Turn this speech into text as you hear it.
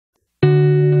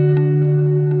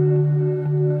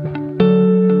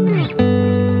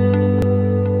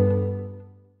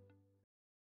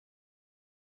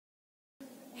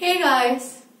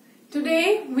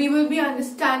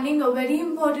learning a very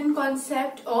important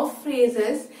concept of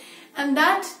phrases, and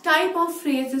that type of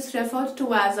phrase is referred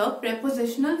to as a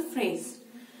prepositional phrase.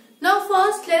 Now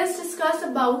first let us discuss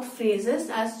about phrases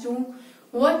as to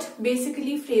what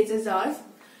basically phrases are.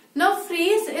 Now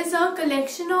phrase is a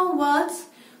collection of words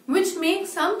which make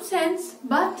some sense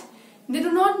but they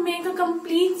do not make a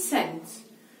complete sense.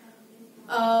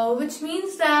 Which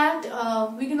means that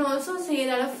we can also say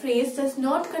that a phrase does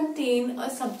not contain a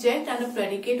subject and a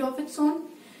predicate of its own.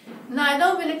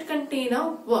 Neither will it contain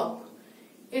a verb.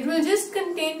 It will just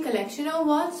contain collection of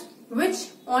words which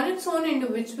on its own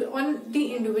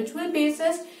individual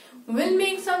basis will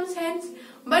make some sense.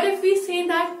 But if we say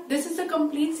that this is a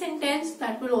complete sentence,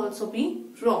 that will also be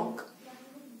wrong.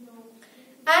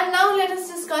 And now let us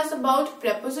discuss about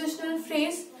prepositional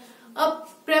phrase. A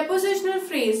prepositional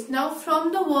phrase. Now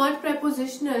from the word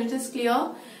prepositional, it is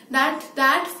clear that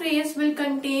that phrase will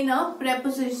contain a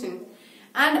preposition,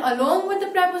 and along with the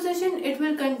preposition it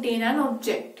will contain an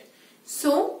object.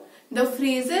 So the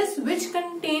phrases which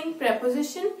contain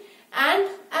preposition and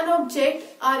an object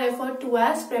are referred to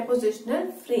as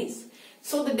prepositional phrase.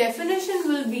 So the definition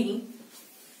will be: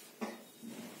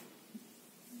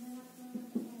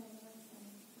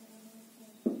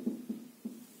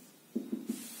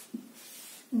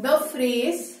 the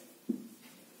phrase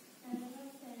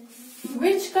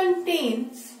which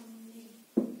contains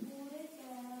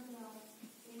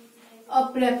a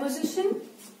preposition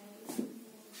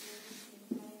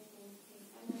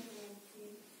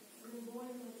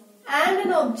and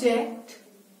an object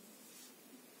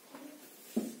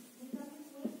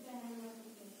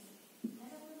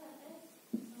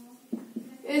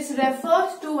is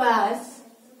referred to as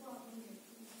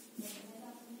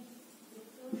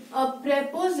a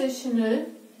prepositional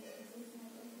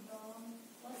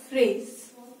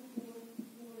phrase.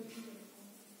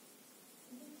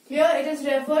 Here it is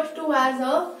referred to as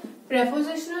a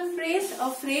prepositional phrase,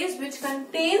 a phrase which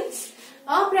contains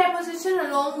a preposition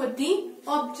along with the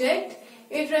object.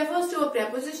 It refers to a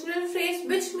prepositional phrase,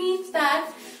 which means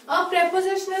that a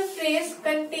prepositional phrase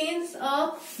contains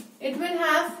it will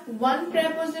have one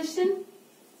preposition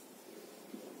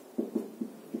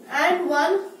and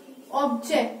one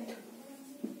object.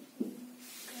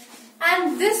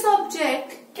 And this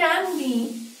object can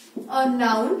be a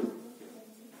noun,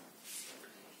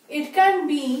 it can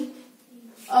be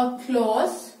a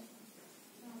clause,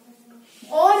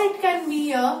 or it can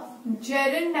be a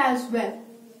gerund as well.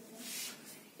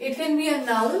 It can be a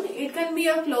noun, it can be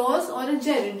a clause or a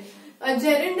gerund. A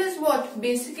gerund is what?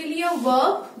 Basically a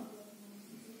verb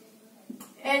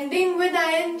ending with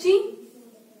ing.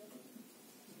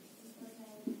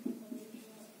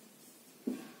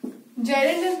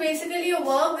 Gerund is basically a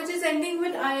verb which is ending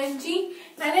with ing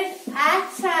and it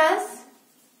acts as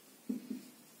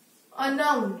a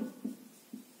noun.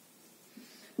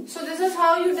 So this is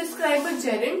how you describe a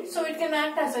gerund. So it can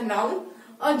act as a noun,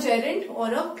 a gerund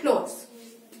or a clause.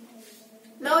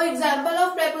 Now example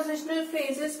of prepositional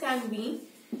phrases can be,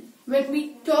 when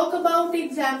we talk about the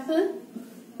example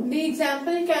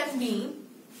can be: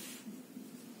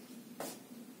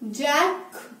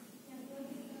 Jack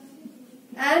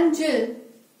and Jill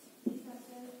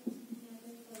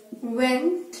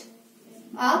went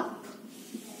up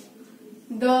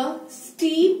the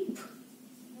steep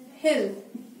hill.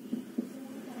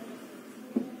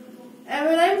 And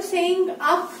when I am saying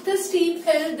up the steep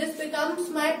hill, this becomes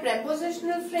my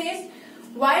prepositional phrase.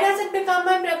 Why does it become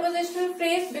my prepositional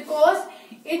phrase? Because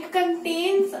it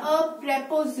contains a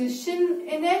preposition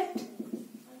in it,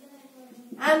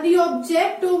 and the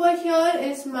object over here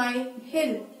is my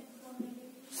hill.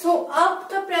 So up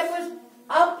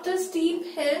the steep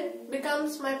hill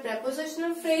becomes my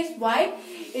prepositional phrase. Why?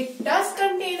 It does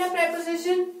contain a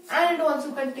preposition and it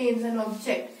also contains an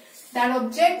object. That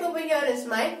object over here is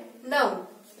my noun.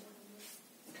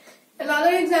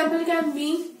 Another example can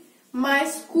be: my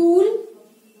school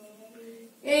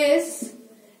is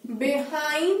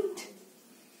behind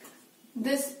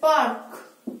this park.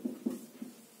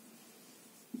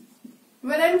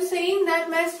 When I am saying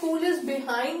that my school is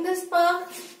behind this park,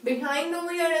 behind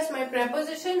over here is my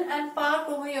preposition and park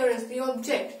over here is the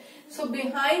object. So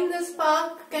behind this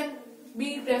park can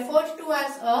be referred to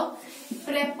as a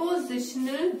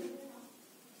prepositional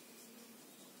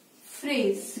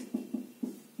phrase.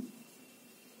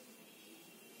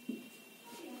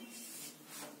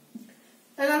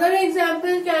 Another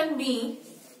example can be: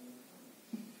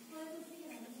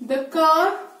 the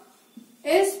car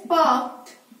is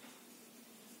parked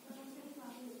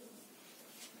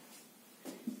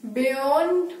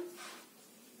beyond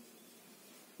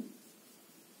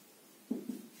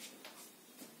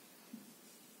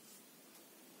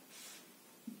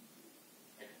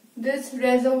this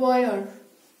reservoir.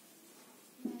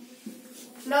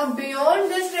 Now beyond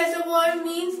this reservoir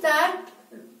means that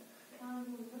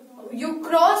you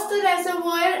cross the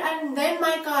reservoir and then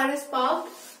my car is parked.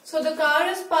 So the car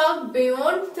is parked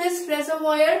beyond this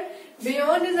reservoir.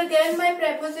 Beyond is again my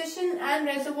preposition and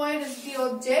reservoir is the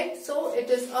object. So it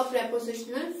is a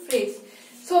prepositional phrase.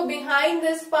 So behind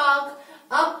this park,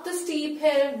 up the steep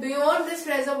hill, beyond this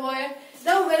reservoir.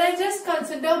 Now when I just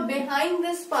consider behind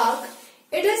this park,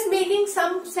 it is making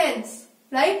some sense,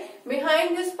 right?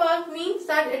 Behind this park means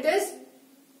that it is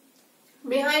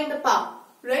behind the park,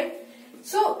 right?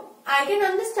 So I can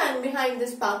understand behind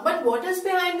this park, but what is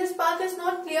behind this park is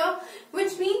not clear,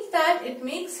 which means that it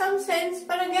makes some sense,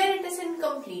 but again it is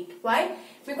incomplete. Why?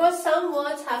 Because some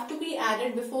words have to be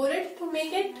added before it to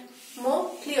make it more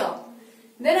clear.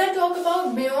 Then I talk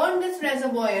about beyond this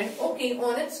reservoir. Okay,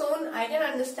 on its own I can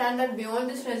understand that beyond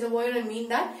this reservoir I mean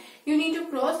that you need to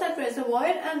cross that reservoir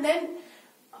and then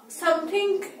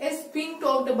something is being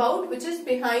talked about which is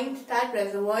behind that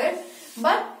reservoir.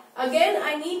 But again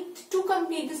I need to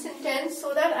complete the sentence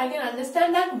so that I can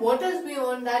understand that what is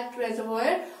beyond that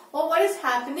reservoir or what is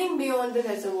happening beyond the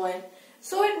reservoir.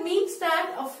 So it means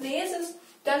that a phrase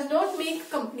does not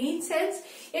make complete sense,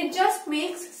 it just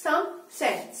makes some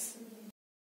sense.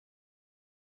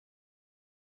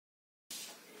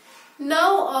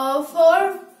 Now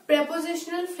for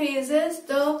prepositional phrases,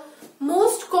 the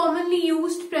most commonly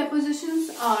used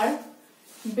prepositions are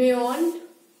beyond,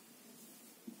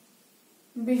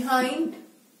 behind,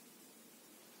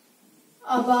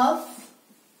 above,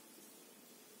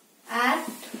 at,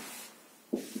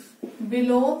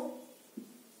 below,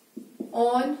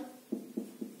 on,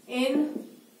 in,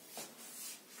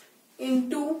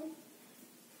 into,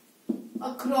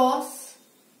 across.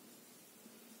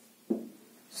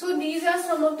 So these are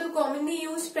some of the commonly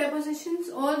used prepositions.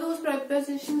 All those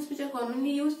prepositions which are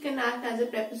commonly used can act as a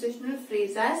prepositional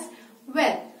phrase as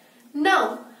well.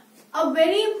 Now, a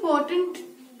very important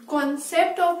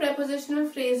concept of prepositional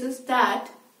phrases is that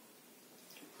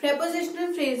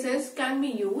prepositional phrases can be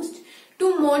used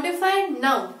to modify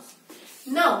nouns.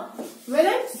 Now, when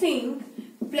I am saying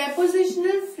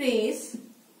prepositional phrase,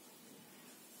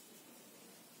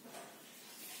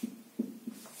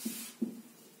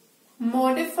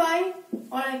 modify,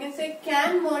 or I can say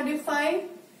can modify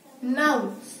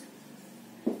nouns.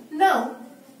 Now,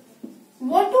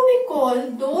 what do we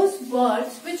call those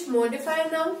words which modify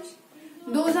nouns?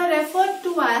 Those are referred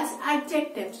to as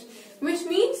adjectives, which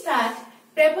means that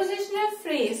prepositional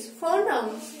phrase for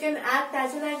nouns can act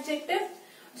as an adjective.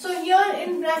 So here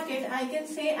in bracket I can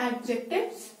say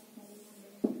adjectives.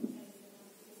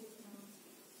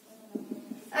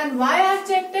 And why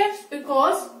adjectives?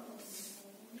 Because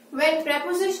when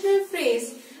prepositional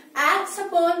phrase acts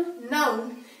upon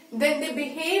noun, then they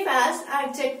behave as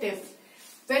adjective.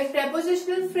 When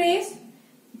prepositional phrase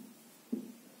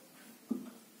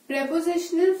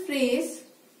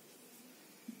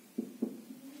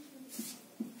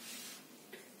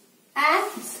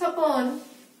acts upon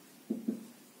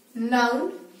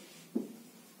noun,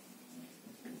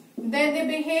 then they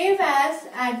behave as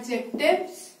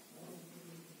adjectives.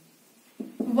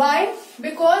 Why?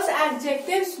 Because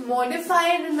adjectives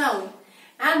modify the noun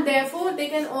and therefore they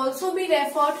can also be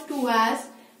referred to as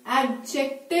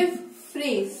adjective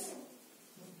phrase.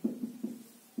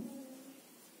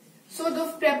 So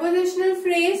the prepositional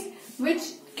phrase which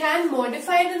can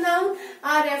modify the noun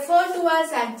are referred to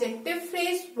as adjective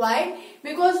phrase. Why?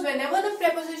 Because whenever the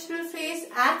prepositional phrase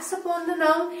acts upon the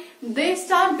noun, they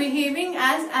start behaving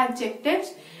as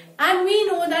adjectives, and we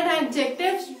know that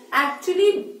adjectives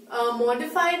actually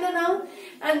modify the noun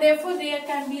and therefore they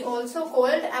can be also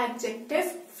called adjective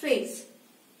phrase.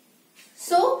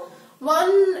 So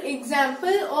one example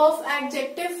of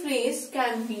adjective phrase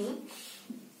can be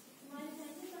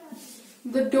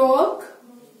the dog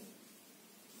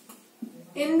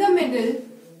in the middle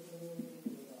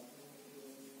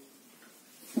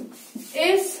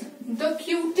is the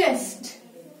cutest.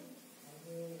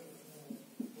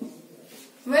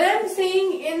 When I am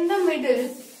saying in the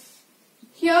middle,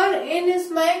 here in is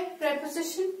my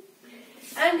preposition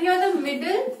and here the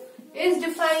middle is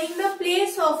defining the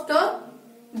place of the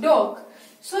dog.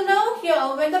 So now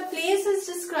here when the place is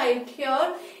described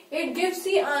here, it gives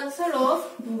the answer of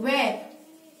where.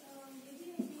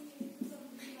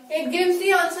 It gives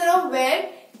the answer of where,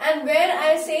 and where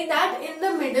I say that in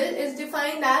the middle is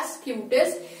defined as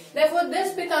cutest. Therefore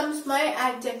this becomes my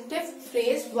adjective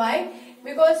phrase. Why?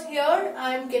 Because here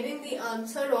I am getting the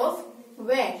answer of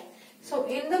where. So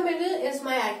in the middle is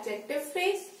my adjective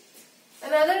phrase.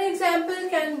 Another example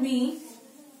can be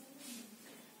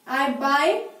I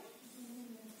buy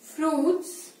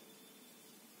fruits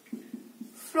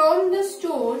from the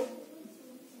store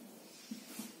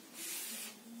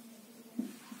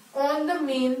on the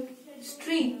main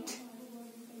street.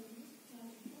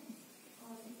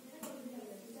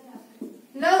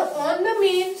 Now on the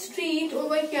main street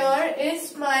over here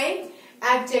is my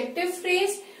adjective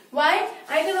phrase. Why?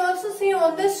 I can also say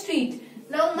on the street.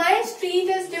 Now my street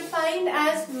is defined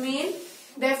as main,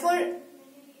 therefore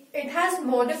it has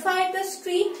modified the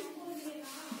street.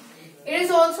 It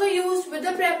is also used with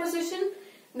the preposition,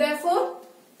 therefore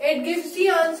it gives the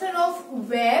answer of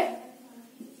where.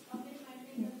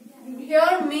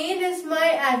 Here main is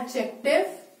my adjective,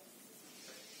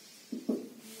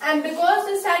 and because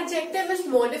this adjective is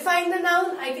modifying the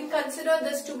noun, I can consider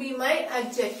this to be my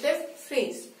adjective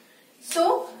phrase.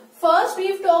 So first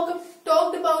we've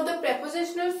talked about the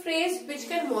prepositional phrase which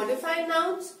can modify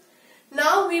nouns.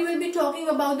 Now we will be talking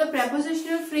about the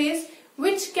prepositional phrase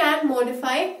which can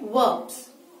modify verbs.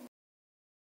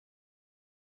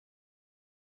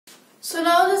 So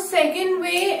now the second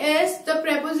way is the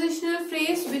prepositional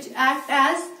phrase which act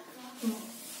as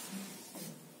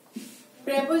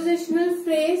prepositional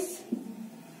phrase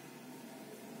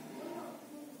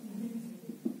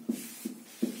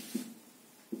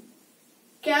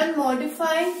can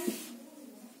modify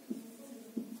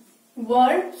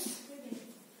verbs,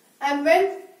 and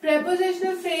when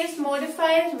prepositional phrase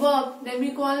modifies verb, then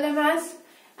we call them as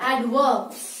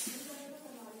adverbs.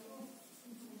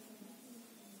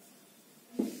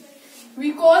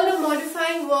 We call the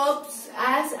modifying verbs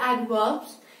as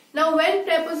adverbs. Now when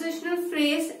prepositional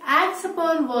phrase acts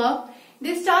upon verb,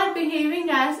 they start behaving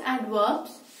as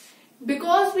adverbs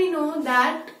because we know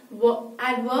that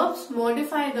adverbs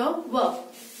modify the verb.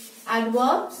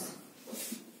 Adverbs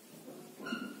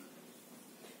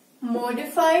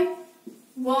modify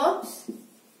verbs.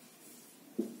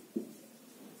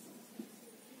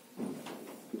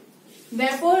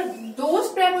 Therefore,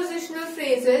 those prepositional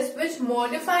phrases which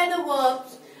modify the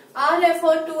verbs are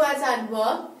referred to as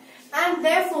adverb, and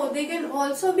therefore they can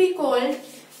also be called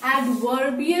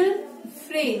adverbial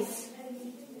phrase.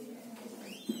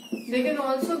 They can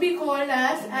also be called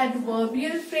as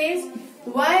adverbial phrase.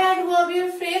 Why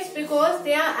adverbial phrase? Because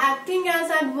they are acting as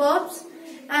adverbs,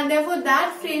 and therefore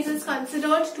that phrase is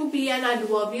considered to be an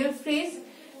adverbial phrase.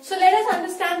 So let us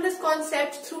understand this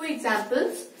concept through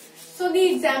examples. So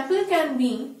the example can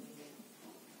be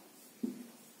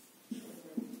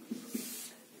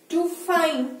to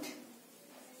find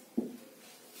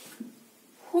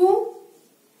who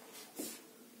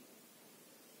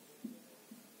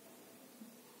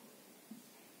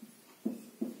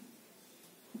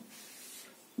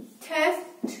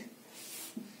theft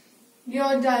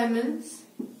your diamonds,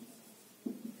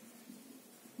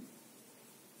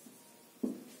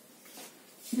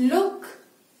 look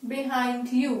behind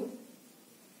you.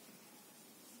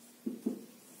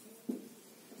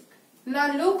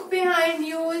 Now look behind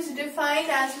you is defined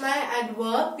as my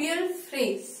adverbial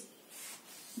phrase.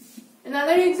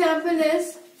 Another example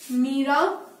is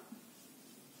Meera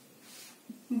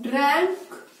drank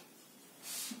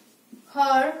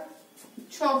her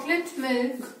chocolate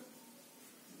milk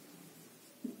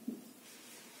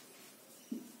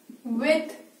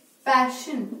with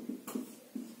passion.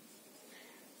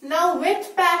 Now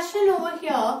with passion over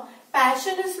here,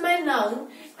 passion is my noun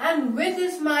and with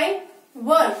is my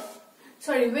verb.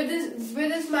 With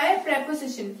is my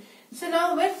preposition. So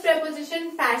now with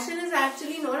preposition, passion is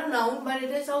actually not a noun but it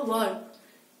is a verb,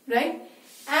 right?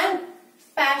 And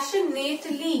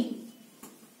passionately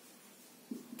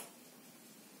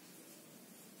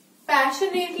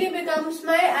becomes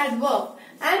my adverb,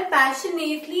 and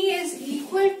passionately is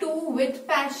equal to with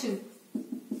passion.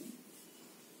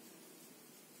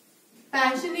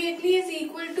 Passionately is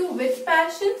equal to with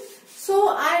passion. So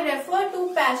I refer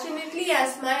to passionately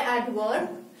as my adverb,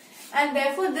 and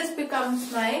therefore this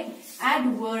becomes my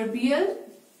adverbial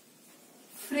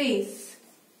phrase.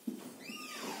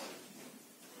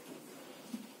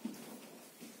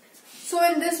 So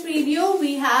in this video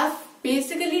we have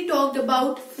basically talked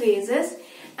about phrases,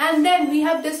 and then we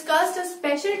have discussed a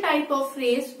special type of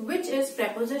phrase which is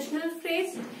prepositional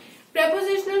phrase.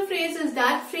 Prepositional phrase is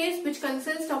that phrase which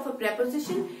consists of a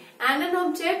preposition and an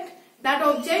object. That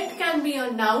object can be a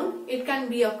noun, it can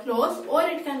be a clause, or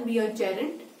it can be a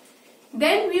gerund.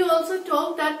 Then we also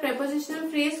talked that prepositional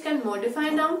phrase can modify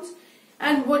nouns,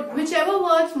 and whichever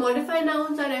words modify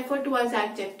nouns are referred to as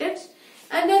adjectives.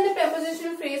 And then the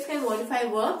prepositional phrase can modify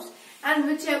verbs, and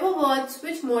whichever words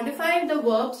which modify the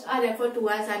verbs are referred to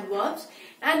as adverbs.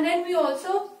 And then we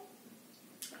also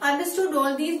understood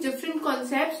all these different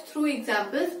concepts through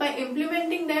examples by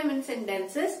implementing them in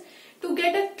sentences to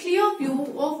get a clear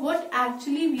view of what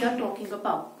actually we are talking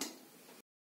about.